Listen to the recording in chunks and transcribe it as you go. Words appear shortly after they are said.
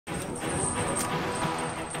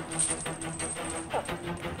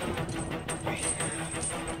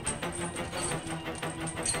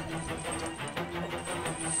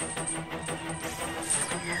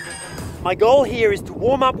My goal here is to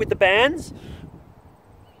warm up with the bands,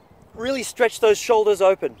 really stretch those shoulders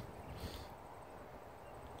open,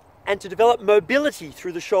 and to develop mobility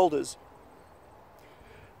through the shoulders.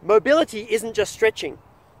 Mobility isn't just stretching.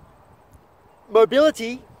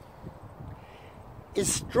 Mobility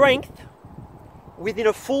is strength within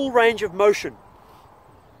a full range of motion.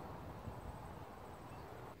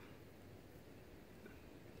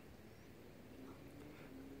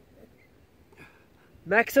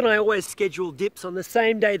 Max and I always schedule dips on the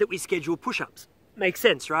same day that we schedule push-ups. Makes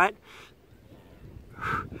sense, right?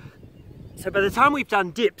 So by the time we've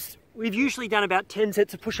done dips, we've usually done about 10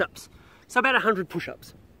 sets of push-ups. So about 100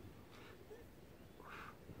 push-ups.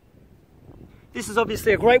 This is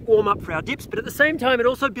obviously a great warm-up for our dips, but at the same time it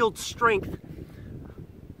also builds strength.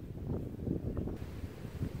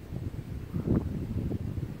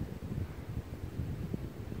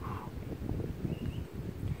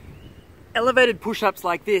 Elevated push-ups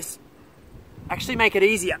like this actually make it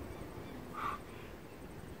easier.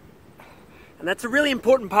 And that's a really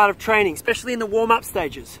important part of training, especially in the warm-up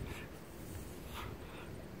stages.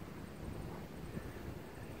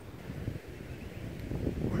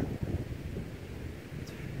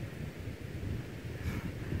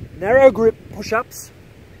 Narrow grip push-ups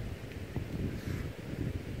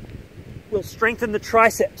will strengthen the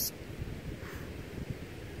triceps.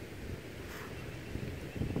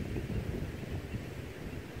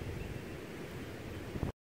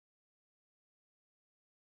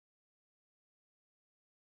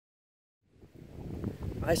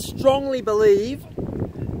 I strongly believe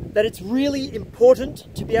that it's really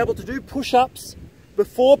important to be able to do push-ups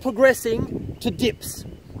before progressing to dips.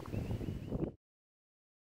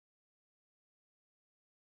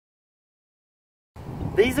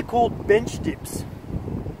 These are called bench dips.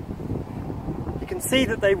 You can see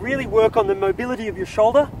that they really work on the mobility of your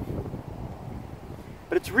shoulder,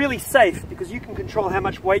 but it's really safe because you can control how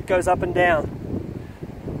much weight goes up and down.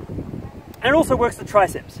 And it also works the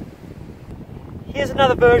triceps. Here's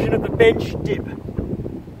another version of the bench dip.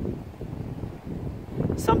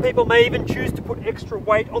 Some people may even choose to put extra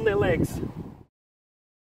weight on their legs.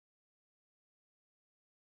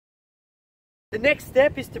 The next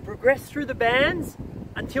step is to progress through the bands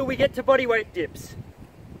until we get to bodyweight dips.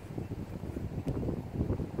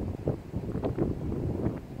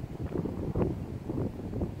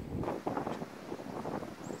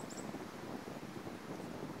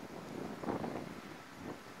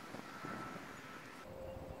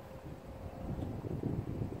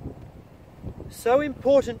 So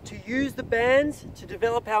important to use the bands to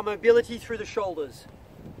develop our mobility through the shoulders.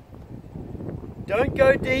 Don't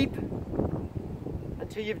go deep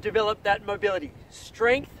until you've developed that mobility.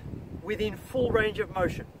 Strength within full range of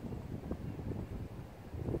motion.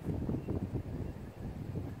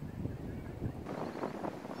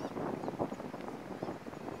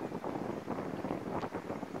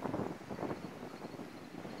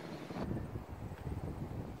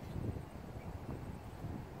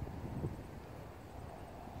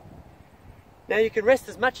 Now you can rest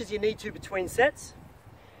as much as you need to between sets.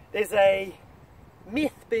 There's a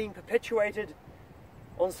myth being perpetuated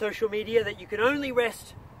on social media that you can only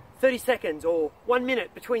rest 30 seconds or 1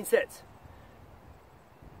 minute between sets.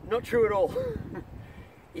 Not true at all.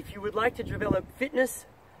 If you would like to develop fitness,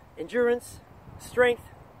 endurance, strength,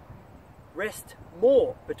 rest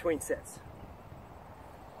more between sets.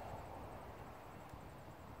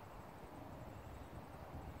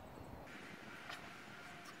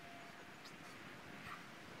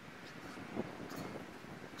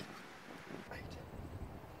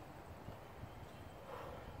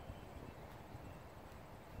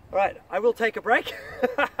 All right, I will take a break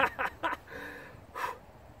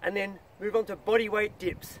and then move on to body weight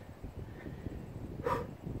dips. That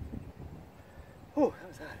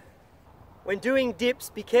was hard. When doing dips,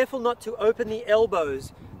 be careful not to open the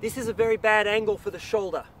elbows. This is a very bad angle for the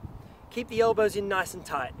shoulder. Keep the elbows in nice and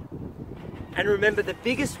tight. And remember, the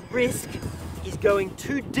biggest risk is going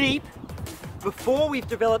too deep before we've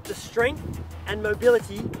developed the strength and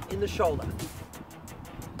mobility in the shoulder.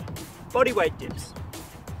 Body weight dips.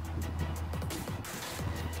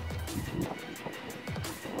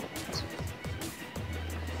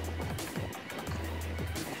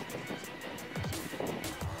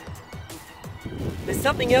 There's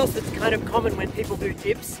something else that's kind of common when people do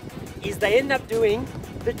dips, is they end up doing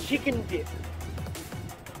the chicken dip.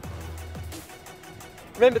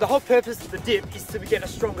 Remember, the whole purpose of the dip is to get a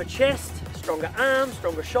stronger chest, stronger arms,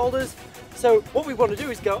 stronger shoulders. So what we want to do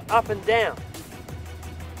is go up and down.